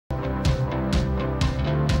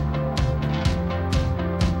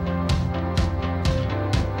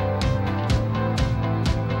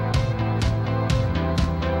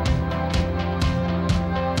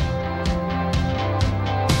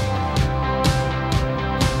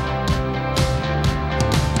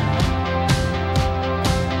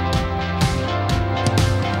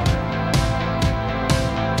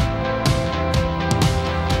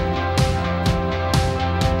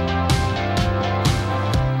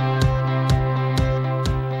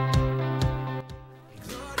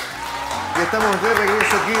Ya estamos de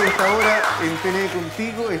regreso aquí a esta hora en TN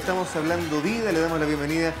Contigo. Estamos hablando vida. Le damos la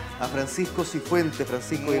bienvenida a Francisco Cifuentes.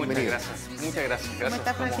 Francisco, bienvenido. Muchas gracias. ¿Cómo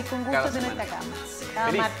está, Francisco? Un gusto tenerte acá.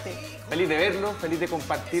 Cada martes. Feliz de verlo, feliz de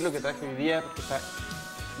compartir lo que traje hoy día, porque está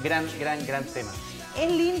gran tema. Es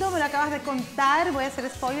lindo, me lo acabas de contar, voy a hacer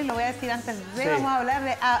spoiler, lo voy a decir antes de, vamos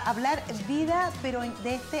a hablar vida, pero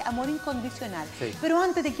de este amor incondicional. Sí. Pero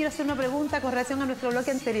antes te quiero hacer una pregunta con relación a nuestro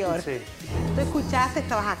bloque anterior. Sí. Tú escuchaste,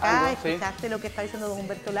 estabas acá, escuchaste lo que está diciendo don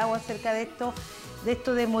Humberto Lago acerca de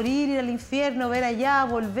esto de morir, ir al infierno, ver allá,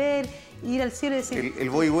 volver, ir al cielo y decir... El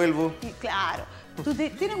voy y vuelvo. Claro. Tú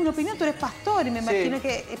tienes una opinión, tú eres pastor y me imagino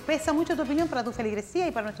que pesa mucho tu opinión para tu feligresía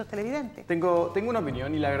y para nuestros televidentes. Tengo una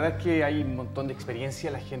opinión y la verdad es que hay un montón de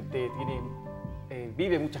experiencia, la gente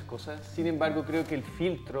vive muchas cosas, sin embargo creo que el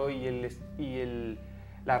filtro y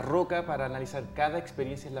la roca para analizar cada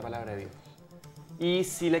experiencia es la palabra de Dios. Y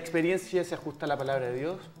si la experiencia se ajusta a la palabra de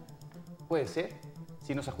Dios, puede ser,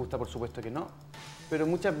 si no se ajusta por supuesto que no, pero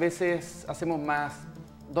muchas veces hacemos más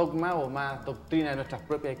dogma o más doctrina de nuestras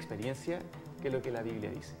propias experiencias que lo que la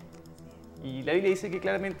Biblia dice. Y la Biblia dice que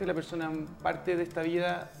claramente la persona parte de esta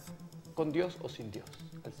vida con Dios o sin Dios,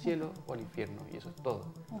 al cielo o al infierno, y eso es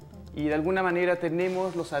todo. Y de alguna manera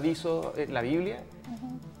tenemos los avisos en la Biblia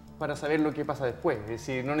para saber lo que pasa después. Es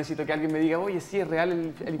decir, no necesito que alguien me diga, oye, sí es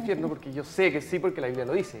real el infierno, porque yo sé que sí, porque la Biblia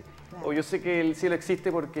lo dice. Claro. O yo sé que el cielo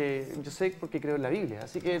existe porque yo sé porque creo en la Biblia.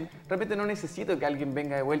 Así que realmente no necesito que alguien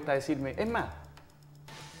venga de vuelta a decirme, es más,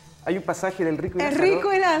 hay un pasaje del rico y Lázaro. El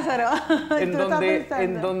rico y Lázaro.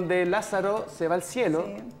 En donde Lázaro se va al cielo,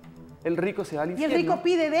 el rico se va al infierno. Y el rico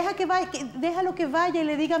pide, déjalo que vaya y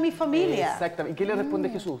le diga a mi familia. Exactamente. ¿Y qué le responde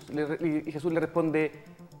Jesús? Y Jesús le responde,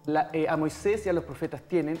 a Moisés y a los profetas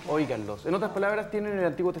tienen, óiganlos. En otras palabras, tienen el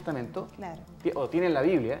Antiguo Testamento, o tienen la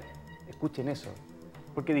Biblia, escuchen eso.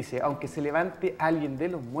 Porque dice, aunque se levante alguien de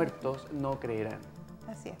los muertos, no creerán.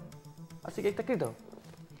 Así es. Así que ahí está escrito.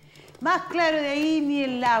 Más claro de ahí ni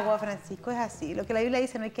el agua, Francisco, es así. Lo que la Biblia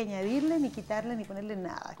dice no hay que añadirle, ni quitarle, ni ponerle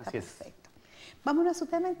nada. Está perfecto. ¿Vámonos a su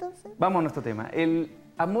tema entonces? Vamos a nuestro tema. El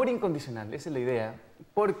amor incondicional, esa es la idea,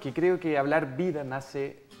 porque creo que hablar vida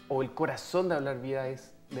nace, o el corazón de hablar vida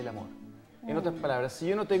es del amor. En otras palabras, si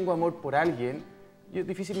yo no tengo amor por alguien, yo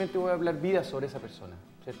difícilmente voy a hablar vida sobre esa persona,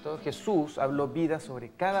 ¿cierto? Jesús habló vida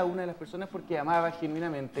sobre cada una de las personas porque amaba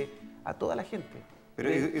genuinamente a toda la gente. Pero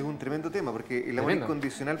es un tremendo tema, porque el amor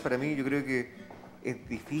incondicional para mí yo creo que es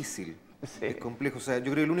difícil, es complejo. O sea, yo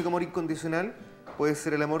creo que el único amor incondicional puede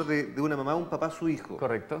ser el amor de una mamá, un papá, su hijo.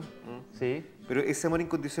 Correcto, sí. Pero ese amor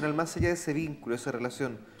incondicional, más allá de ese vínculo, esa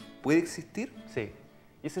relación, ¿puede existir? Sí,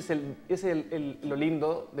 y ese es lo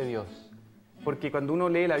lindo de Dios. Porque cuando uno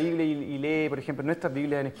lee la Biblia y lee, por ejemplo, en nuestra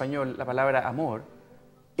Biblia en español, la palabra amor,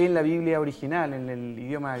 en la Biblia original, en el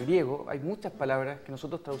idioma griego, hay muchas palabras que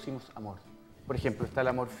nosotros traducimos amor. Por ejemplo, está el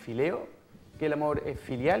amor fileo, que es el amor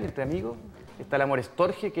filial entre amigos. Está el amor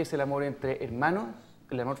estorge, que es el amor entre hermanos,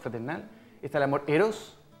 el amor fraternal. Está el amor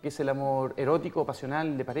eros, que es el amor erótico,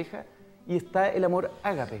 pasional, de pareja. Y está el amor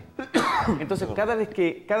ágape. Entonces, cada vez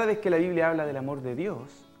que la Biblia habla del amor de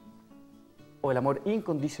Dios, o el amor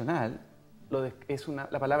incondicional,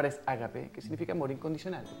 la palabra es ágape, que significa amor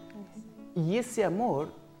incondicional. Y ese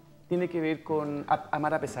amor tiene que ver con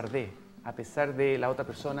amar a pesar de la otra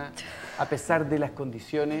persona, a pesar de las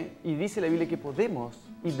condiciones. Y dice la Biblia que podemos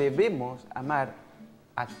y debemos amar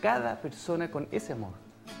a cada persona con ese amor,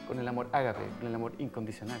 con el amor ágape, con el amor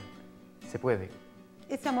incondicional. Se puede.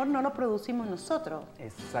 Ese amor no lo producimos nosotros.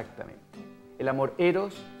 Exactamente. El amor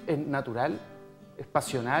eros es natural, es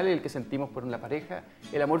pasional, el que sentimos por la pareja.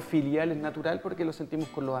 El amor filial es natural porque lo sentimos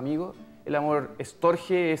con los amigos. El amor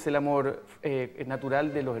estorge es el amor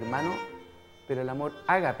natural de los hermanos. Pero el amor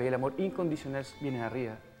ágape, el amor incondicional, viene de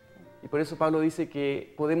arriba. Y por eso Pablo dice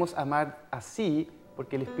que podemos amar así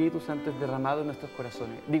porque el Espíritu Santo es derramado en nuestros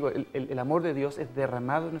corazones. Digo, el amor de Dios es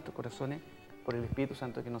derramado en nuestros corazones por el Espíritu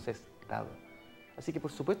Santo que nos es dado. Así que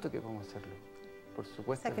por supuesto que podemos hacerlo. Por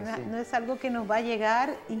supuesto. O sea, que sí. no es algo que nos va a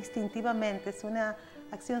llegar instintivamente, es una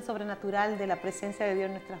acción sobrenatural de la presencia de Dios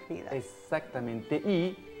en nuestras vidas. Exactamente.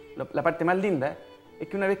 Y la parte más linda es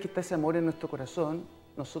que una vez que está ese amor en nuestro corazón,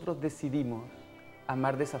 nosotros decidimos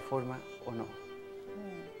amar de esa forma o no.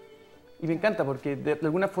 Y me encanta porque de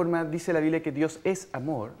alguna forma dice la Biblia que Dios es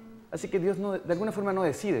amor, así que Dios de alguna forma no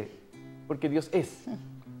decide, porque Dios es.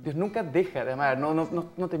 Dios nunca deja de amar,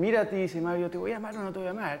 no te mira a ti y dice, Mario, ¿te voy a amar o no te voy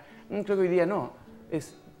a amar? Creo que hoy día no,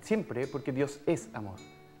 es siempre porque Dios es amor.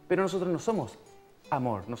 Pero nosotros no somos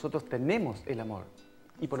amor, nosotros tenemos el amor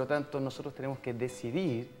y por lo tanto nosotros tenemos que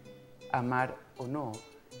decidir amar o no.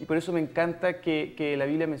 Y por eso me encanta que la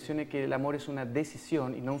Biblia mencione que el amor es una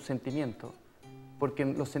decisión y no un sentimiento. porque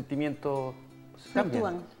los sentimientos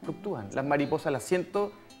cambian, fluctúan. Las mariposas las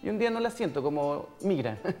siento y un día no las siento, como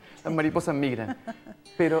migran, las mariposas migran.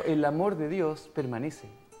 Pero el amor de Dios permanece.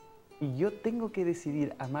 Y yo tengo que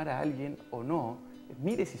decidir amar a alguien o no, es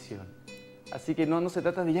mi decisión. Así que no se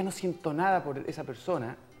trata de ya no siento nada por esa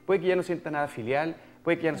persona. Puede que ya no sienta nada filial,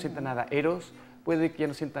 puede que ya no sienta nada eros, puede que ya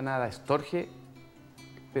no sienta nada estorge,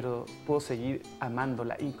 pero puedo seguir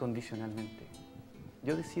amándola incondicionalmente.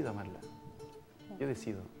 Yo decido amarla, yo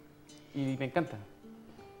decido. Y me encanta.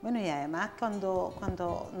 Bueno, y además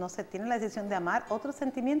cuando no se tiene la decisión de amar, otro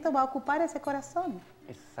sentimiento va a ocupar ese corazón.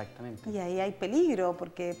 Exactamente. Y ahí hay peligro,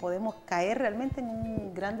 porque podemos caer realmente en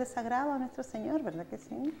un gran desagrado a nuestro Señor, ¿verdad que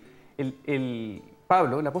sí? El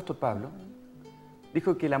apóstol Pablo,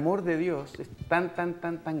 dijo que el amor de Dios es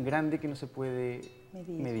tan grande que no se puede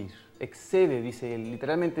medir. Excede, dice él,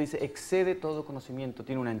 literalmente dice, excede todo conocimiento.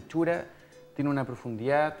 Tiene una anchura, tiene una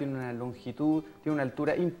profundidad, tiene una longitud, tiene una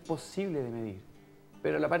altura imposible de medir.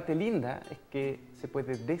 Pero la parte linda es que se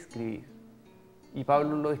puede describir. Y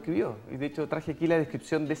Pablo lo describió. Y de hecho traje aquí la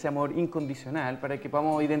descripción de ese amor incondicional para que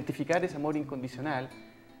podamos identificar ese amor incondicional.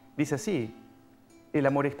 Dice así, el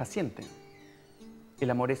amor es paciente, el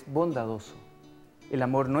amor es bondadoso, el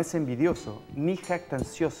amor no es envidioso, ni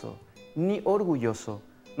jactancioso, ni orgulloso,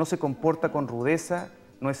 no se comporta con rudeza,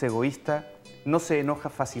 no es egoísta, no se enoja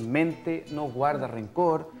fácilmente, no guarda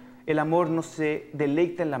rencor. El amor no se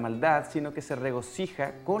deleita en la maldad, sino que se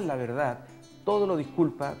regocija con la verdad. Todo lo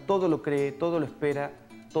disculpa, todo lo cree, todo lo espera,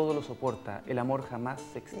 todo lo soporta. El amor jamás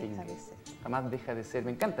se extingue, jamás deja de ser.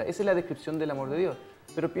 Me encanta, esa es la descripción del amor de Dios.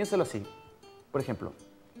 Pero piénsalo así. Por ejemplo,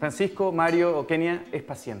 Francisco, Mario o Kenia es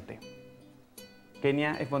paciente.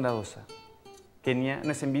 Kenia es bondadosa. Kenia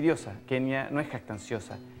no es envidiosa. Kenia no es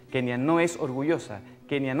jactanciosa. Kenia no es orgullosa.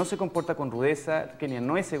 Kenia no se comporta con rudeza. Kenia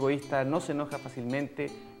no es egoísta, no se enoja fácilmente.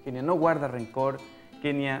 Kenia no guarda rencor,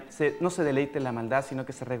 Kenia no se deleita en la maldad, sino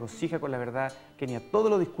que se regocija con la verdad. Kenia todo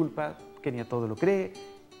lo disculpa, Kenia todo lo cree,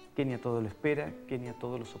 Kenia todo lo espera, Kenia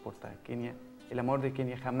todo lo soporta. El amor de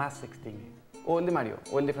Kenia jamás se extingue. O el de Mario,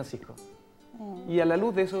 o el de Francisco. Y a la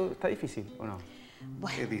luz de eso está difícil, ¿o no?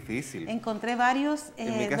 Bueno, es difícil. Encontré varios...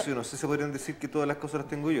 en mi caso, yo no sé si podrían decir que todas las cosas las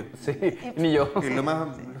tengo yo. Sí, ni yo. Es lo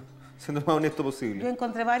más... siendo lo más honesto posible. Yo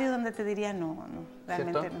encontré varios donde te diría no,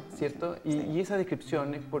 realmente ¿cierto? no. ¿Cierto? Y esa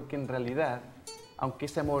descripción es porque en realidad, aunque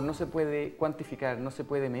ese amor no se puede cuantificar, no se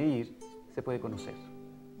puede medir, se puede conocer.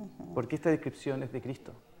 Porque esta descripción es de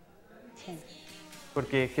Cristo. Sí.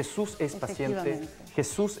 Porque Jesús es paciente,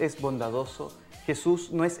 Jesús es bondadoso,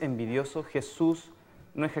 Jesús no es envidioso, Jesús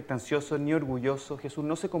no es jactancioso ni orgulloso, Jesús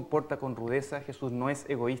no se comporta con rudeza, Jesús no es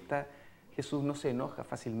egoísta, Jesús no se enoja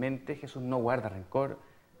fácilmente, Jesús no guarda rencor.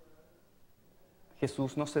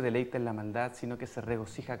 Jesús no se deleita en la maldad, sino que se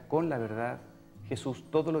regocija con la verdad. Jesús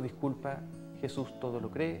todo lo disculpa, Jesús todo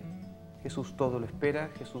lo cree, Jesús todo lo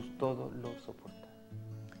espera, Jesús todo lo soporta.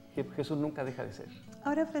 Jesús nunca deja de ser.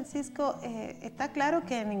 Ahora, Francisco, está claro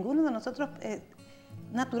que ninguno de nosotros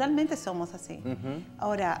naturalmente somos así.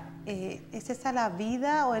 Ahora, ¿es esa la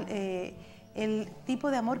vida o el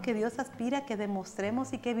tipo de amor que Dios aspira que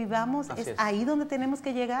demostremos y que vivamos? ¿Es ahí donde tenemos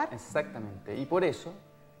que llegar? Exactamente. Y por eso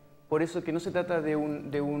que no se trata de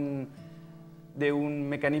un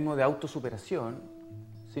mecanismo de autosuperación,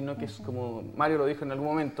 sino que es, como Mario lo dijo en algún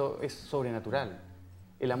momento, es sobrenatural.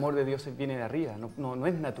 El amor de Dios viene de arriba, no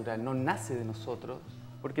es natural, no nace de nosotros,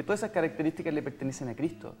 porque todas esas características le pertenecen a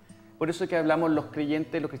Cristo. Por eso que hablamos los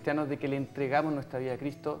creyentes, los cristianos, de que le entregamos nuestra vida a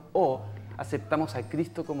Cristo o aceptamos a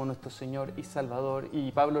Cristo como nuestro Señor y Salvador.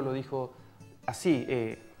 Y Pablo lo dijo así,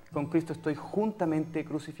 con Cristo estoy juntamente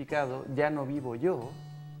crucificado, ya no vivo yo,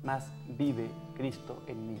 mas vive Cristo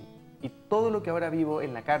en mí. Y todo lo que ahora vivo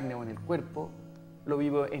en la carne o en el cuerpo, lo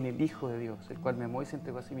vivo en el Hijo de Dios, el cual me amó y se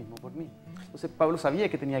entregó a sí mismo por mí. Entonces Pablo sabía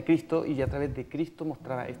que tenía a Cristo y a través de Cristo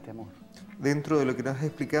mostraba este amor. Dentro de lo que nos has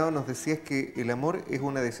explicado, nos decías que el amor es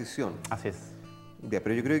una decisión. Así es. Ya,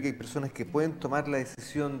 pero yo creo que hay personas que pueden tomar la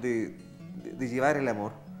decisión de llevar el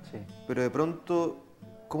amor, sí, pero de pronto,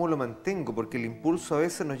 ¿cómo lo mantengo? Porque el impulso a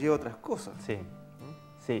veces nos lleva a otras cosas. Sí,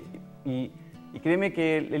 sí. Y créeme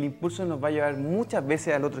que el impulso nos va a llevar muchas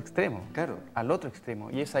veces al otro extremo. Claro. Al otro extremo.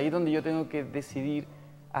 Y es ahí donde yo tengo que decidir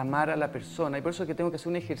amar a la persona. Y por eso es que tengo que hacer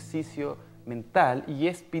un ejercicio mental y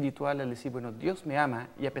espiritual al decir, bueno, Dios me ama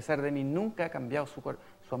y a pesar de mí nunca ha cambiado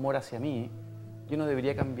su amor hacia mí. Yo no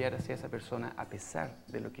debería cambiar hacia esa persona a pesar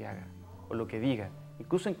de lo que haga o lo que diga,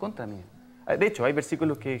 incluso en contra mía. De hecho, hay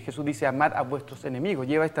versículos que Jesús dice, amad a vuestros enemigos.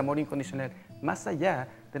 Lleva este amor incondicional más allá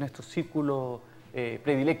de nuestro círculo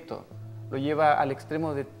predilecto. Lo lleva al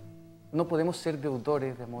extremo de no podemos ser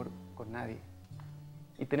deudores de amor con nadie.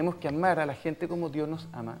 Y tenemos que amar a la gente como Dios nos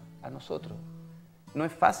ama a nosotros. No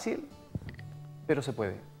es fácil, pero se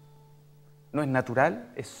puede. No es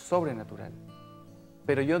natural, es sobrenatural.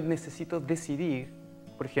 Pero yo necesito decidir,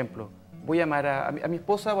 por ejemplo, voy a amar a mi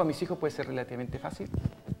esposa o a mis hijos, puede ser relativamente fácil,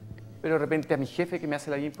 pero de repente a mi jefe que me hace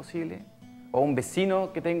la vida imposible, o a un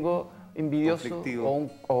vecino que tengo envidioso,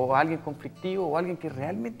 o a alguien conflictivo, o a alguien que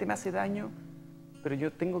realmente me hace daño, pero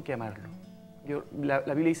yo tengo que amarlo. La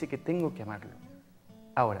Biblia dice que tengo que amarlo.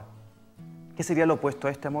 Ahora, ¿qué sería lo opuesto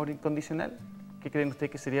a este amor incondicional? ¿Qué creen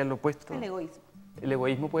ustedes que sería lo opuesto? El egoísmo. ¿El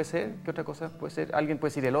egoísmo puede ser? ¿Qué otra cosa puede ser? ¿Alguien puede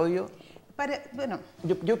decir el odio? Bueno.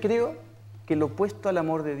 Yo creo que lo opuesto al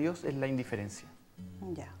amor de Dios es la indiferencia.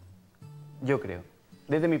 Ya. Yo creo.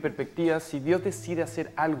 Desde mi perspectiva, si Dios decide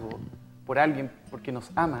hacer algo por alguien porque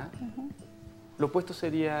nos ama, lo opuesto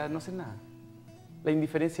sería no hacer nada. La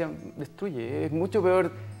indiferencia destruye. Es mucho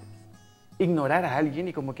peor ignorar a alguien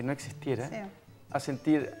y como que no existiera, sí, a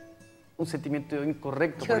sentir un sentimiento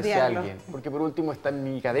incorrecto por ese alguien. Porque por último está en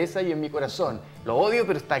mi cabeza y en mi corazón. Lo odio,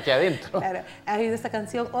 pero está aquí adentro. Claro. ¿Has oído esta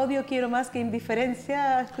canción, Odio quiero más que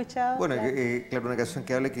indiferencia? ¿Has escuchado? Bueno, claro, una canción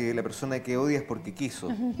que habla que la persona que odia es porque quiso.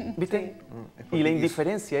 ¿Viste? Sí. Y la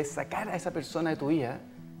indiferencia es sacar a esa persona de tu vida,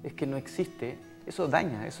 es que no existe. Eso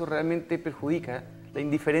daña, eso realmente perjudica. La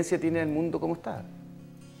indiferencia tiene al mundo como está.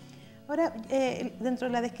 Ahora, dentro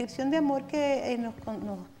de la descripción de amor que nos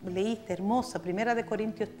leíste, hermosa, 1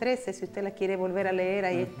 Corintios 13, si usted la quiere volver a leer,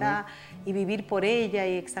 ahí está, y vivir por ella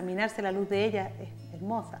y examinarse a la luz de ella, es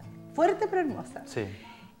hermosa, fuerte pero hermosa. Sí.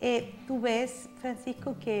 Tú ves,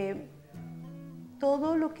 Francisco, que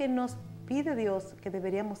todo lo que nos pide Dios, que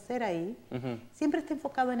deberíamos ser ahí, siempre está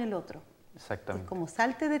enfocado en el otro. Exactamente. Es como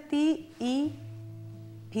salte de ti y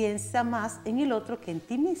piensa más en el otro que en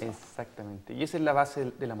ti mismo. Exactamente, y esa es la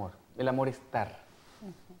base del amor. El amor es dar,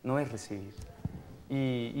 no es recibir.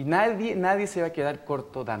 Y nadie se va a quedar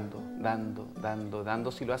corto dando,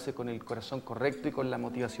 si lo hace con el corazón correcto y con la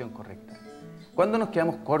motivación correcta. ¿Cuándo nos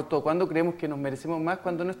quedamos cortos? ¿Cuándo creemos que nos merecemos más?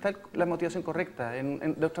 Cuando no está la motivación correcta.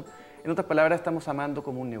 En otras palabras, estamos amando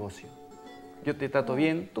como un negocio. Yo te trato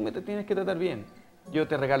bien, tú me tienes que tratar bien. Yo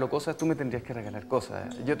te regalo cosas, tú me tendrías que regalar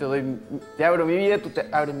cosas. Yo te abro mi vida, tú te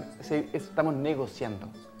abres. Estamos negociando,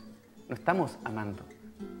 no estamos amando.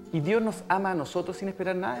 Y Dios nos ama a nosotros sin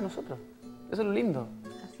esperar nada de nosotros. Eso es lo lindo.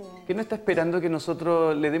 Así es. Que no está esperando que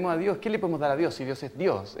nosotros le demos a Dios. ¿Qué le podemos dar a Dios si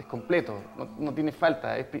Dios, es completo, no tiene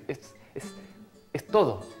falta, es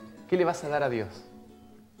todo? ¿Qué le vas a dar a Dios?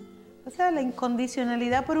 O sea, la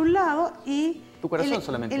incondicionalidad por un lado y tu corazón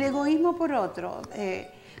solamente. El egoísmo por otro.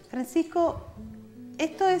 Francisco,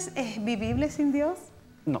 ¿esto es vivible sin Dios?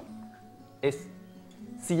 No.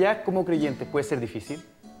 Si ya como creyentes puede ser difícil,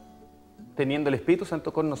 teniendo el Espíritu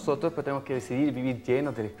Santo con nosotros, pero tenemos que decidir vivir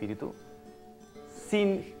llenos del Espíritu.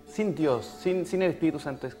 Sin Dios, sin el Espíritu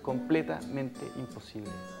Santo es completamente imposible.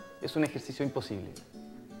 Es un ejercicio imposible.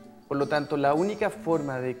 Por lo tanto, la única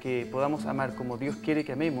forma de que podamos amar como Dios quiere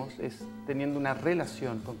que amemos es teniendo una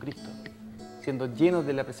relación con Cristo, siendo llenos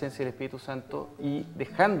de la presencia del Espíritu Santo y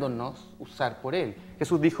dejándonos usar por Él.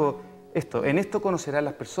 Jesús dijo esto: en esto conocerán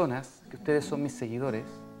las personas que ustedes son mis seguidores,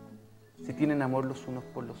 si tienen amor los unos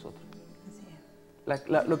por los otros.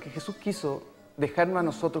 Lo que Jesús quiso dejarnos a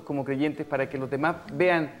nosotros como creyentes para que los demás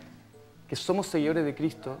vean que somos seguidores de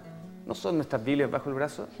Cristo, no son nuestras Biblias bajo el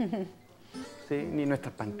brazo, ¿sí? Ni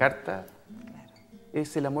nuestras pancartas,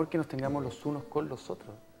 es el amor que nos tengamos los unos con los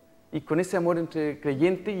otros. Y con ese amor entre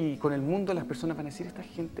creyentes y con el mundo, las personas van a decir: esta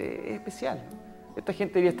gente es especial, esta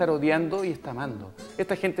gente debería estar odiando y está amando,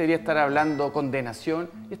 esta gente debería estar hablando condenación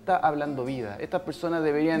y está hablando vida, estas personas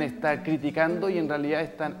deberían estar criticando y en realidad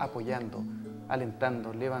están apoyando,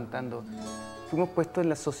 alentando, levantando. Fuimos puestos en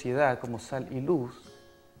la sociedad como sal y luz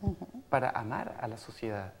para amar a la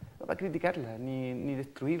sociedad, no para criticarla ni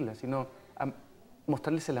destruirla, sino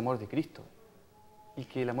mostrarles el amor de Cristo y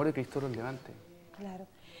que el amor de Cristo los levante. Claro.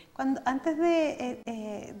 Antes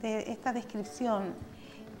de esta descripción,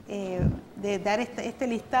 de dar este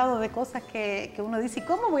listado de cosas que uno dice, ¿y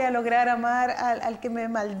cómo voy a lograr amar al que me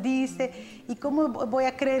maldice? ¿Y cómo voy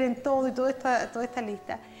a creer en todo? Y toda esta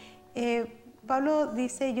lista. Pablo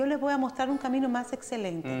dice: yo les voy a mostrar un camino más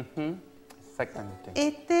excelente. Exactamente.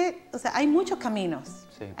 O sea, hay muchos caminos,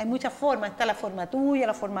 sí, hay muchas formas. Está la forma tuya,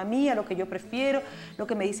 la forma mía, lo que yo prefiero, lo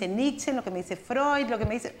que me dice Nietzsche, lo que me dice Freud, lo que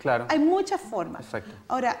me dice... Claro. Hay muchas formas. Exacto.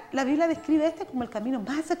 Ahora, la Biblia describe como el camino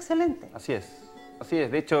más excelente. Así es, así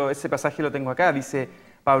es. De hecho, ese pasaje lo tengo acá. Dice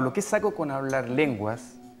Pablo: ¿qué saco con hablar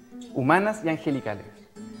lenguas humanas y angelicales?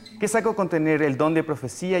 ¿Qué saco con tener el don de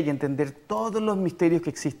profecía y entender todos los misterios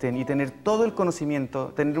que existen y tener todo el conocimiento,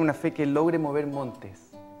 tener una fe que logre mover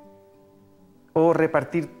montes? ¿O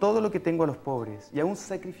repartir todo lo que tengo a los pobres y aún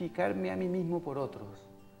sacrificarme a mí mismo por otros?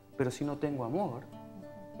 Pero si no tengo amor,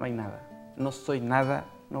 no hay nada. No soy nada,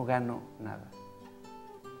 no gano nada.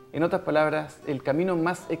 En otras palabras, el camino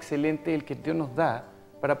más excelente es el que Dios nos da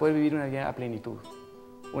para poder vivir una vida a plenitud,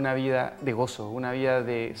 una vida de gozo, una vida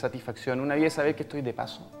de satisfacción, una vida de saber que estoy de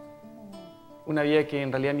paso, una vida que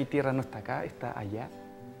en realidad mi tierra no está acá, está allá,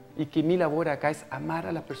 y que mi labor acá es amar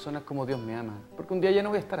a las personas como Dios me ama, porque un día ya no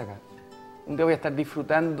voy a estar acá, un día voy a estar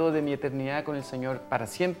disfrutando de mi eternidad con el Señor para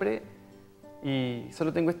siempre y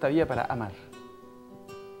solo tengo esta vida para amar.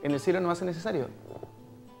 En el cielo no va a ser necesario.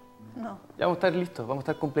 No. Ya vamos a estar listos, vamos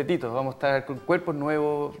a estar completitos, vamos a estar con cuerpos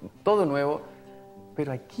nuevos, todo nuevo.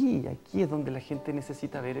 Pero aquí es donde la gente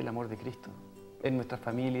necesita ver el amor de Cristo. En nuestras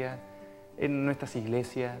familias, en nuestras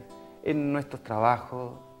iglesias, en nuestros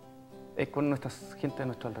trabajos, con nuestra gente a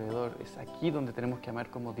nuestro alrededor. Es aquí donde tenemos que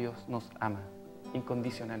amar como Dios nos ama,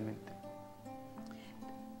 incondicionalmente.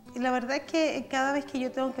 Y la verdad es que cada vez que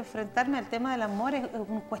yo tengo que enfrentarme al tema del amor es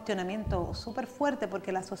un cuestionamiento súper fuerte,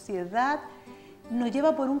 porque la sociedad nos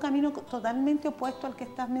lleva por un camino totalmente opuesto al que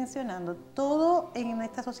estás mencionando. Todo en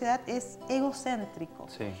esta sociedad es egocéntrico.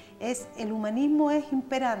 Sí. El humanismo es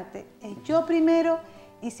imperante. Es yo primero,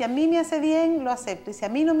 y si a mí me hace bien, lo acepto. Y si a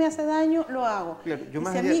mí no me hace daño, lo hago. Claro, yo y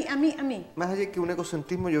más si allá, a mí. Más allá que un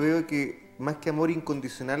egocentrismo, yo veo que más que amor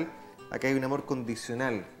incondicional, acá hay un amor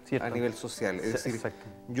condicional. Cierto. A nivel social. Es decir, exacto.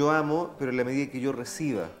 Yo amo, pero en la medida que yo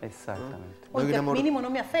reciba. Exactamente. O que mínimo no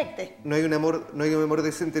me afecte. No hay un amor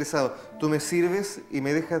desinteresado. Tú me sirves y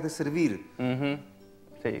me dejas de servir.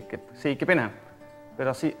 Sí, qué pena.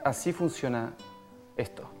 Pero así funciona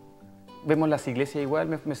esto. Vemos las iglesias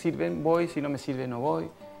igual, me sirven, voy, si no me sirve, no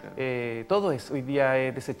voy. Claro. Todo hoy día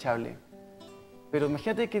es desechable. Pero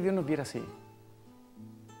imagínate que Dios nos viera así.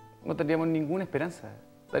 No tendríamos ninguna esperanza.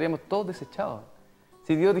 Estaríamos todos desechados.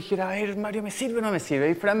 Si Dios dijera, a ver, Mario, ¿me sirve o no me sirve?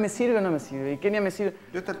 ¿Y Fran me sirve o no me sirve? ¿Y Kenia me sirve?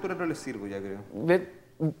 Yo a esta altura no le sirvo ya, creo.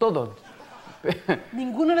 Todos.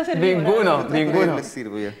 Ninguno le sirve. Ninguno. Le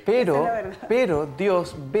sirvo ya. Pero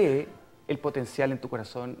Dios ve el potencial en tu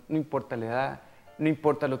corazón, no importa la edad, no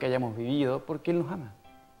importa lo que hayamos vivido, porque Él nos ama.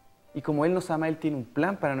 Y como Él nos ama, Él tiene un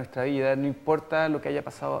plan para nuestra vida, no importa lo que haya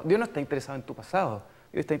pasado. Dios no está interesado en tu pasado,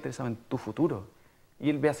 Dios está interesado en tu futuro. Y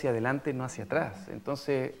Él ve hacia adelante, no hacia atrás.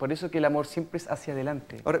 Entonces, por eso que el amor siempre es hacia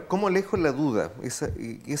adelante. Ahora, ¿cómo alejo la duda? Esa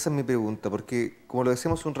es mi pregunta, porque como lo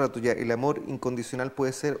decíamos un rato ya, el amor incondicional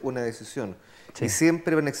puede ser una decisión. Sí. Y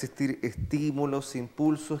siempre van a existir estímulos,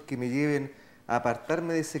 impulsos que me lleven a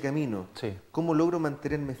apartarme de ese camino. Sí. ¿Cómo logro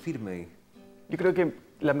mantenerme firme ahí? Yo creo que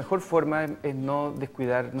la mejor forma es no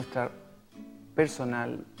descuidar nuestra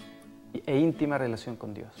personal e íntima relación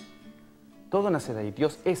con Dios. Todo nace de ahí.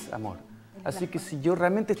 Dios es amor. Así que si yo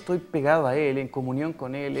realmente estoy pegado a Él, en comunión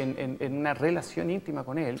con Él, en una relación íntima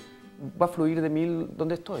con Él, va a fluir de mí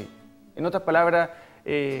donde estoy. En otras palabras,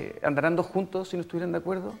 andarán dos juntos si no estuvieran de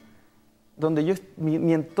acuerdo, donde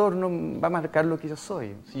mi entorno va a marcar lo que yo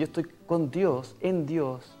soy. Si yo estoy con Dios, en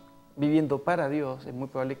Dios, viviendo para Dios, es muy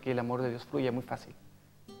probable que el amor de Dios fluya muy fácil,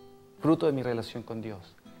 fruto de mi relación con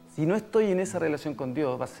Dios. Si no estoy en esa relación con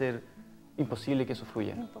Dios, va a ser imposible que eso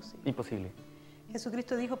fluya. Imposible.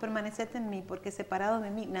 Jesucristo dijo, permaneced en mí, porque separados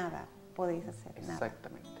de mí nada podéis hacer.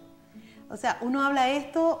 Exactamente. Nada. O sea, uno habla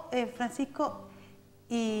esto, Francisco,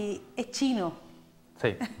 y es chino.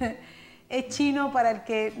 Sí. Es chino para el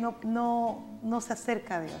que no se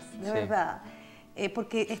acerca a Dios, de verdad.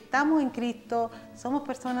 Porque estamos en Cristo, somos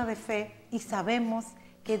personas de fe y sabemos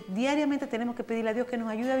que diariamente tenemos que pedirle a Dios que nos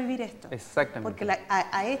ayude a vivir esto. Exactamente. Porque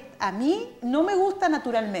a mí no me gusta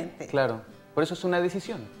naturalmente. Claro, por eso es una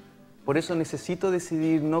decisión. Por eso necesito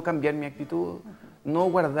decidir no cambiar mi actitud, no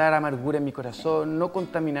guardar amargura en mi corazón, no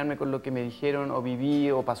contaminarme con lo que me dijeron o viví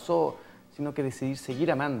o pasó, sino que decidir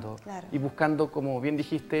seguir amando y buscando, como bien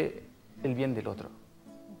dijiste, el bien del otro.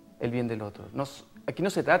 El bien del otro. Aquí no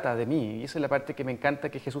se trata de mí, y esa es la parte que me encanta,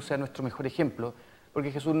 que Jesús sea nuestro mejor ejemplo,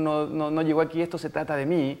 porque Jesús no llegó aquí, esto se trata de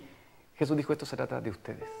mí. Jesús dijo, esto se trata de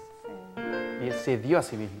ustedes. Sí. Y Él se dio a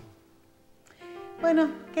sí mismo.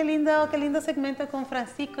 Bueno, qué lindo segmento con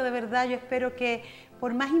Francisco, de verdad. Yo espero que,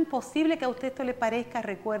 por más imposible que a usted esto le parezca,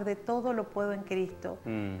 recuerde, todo lo puedo en Cristo.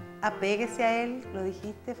 Apéguese a Él, lo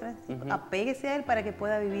dijiste, Francisco, apéguese a Él para que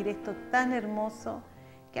pueda vivir esto tan hermoso,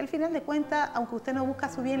 que al final de cuentas, aunque usted no busca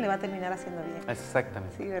su bien, le va a terminar haciendo bien.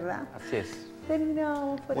 Exactamente. Sí, ¿verdad? Así es.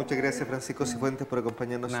 Terminamos. Muchas gracias, Francisco Cifuentes, por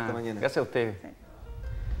acompañarnos esta mañana. Gracias a ustedes. Sí.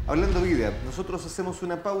 Hablando Vida, nosotros hacemos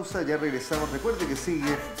una pausa, ya regresamos. Recuerde que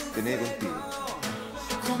sigue Tener Contigo.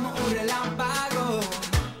 Como un relámpago.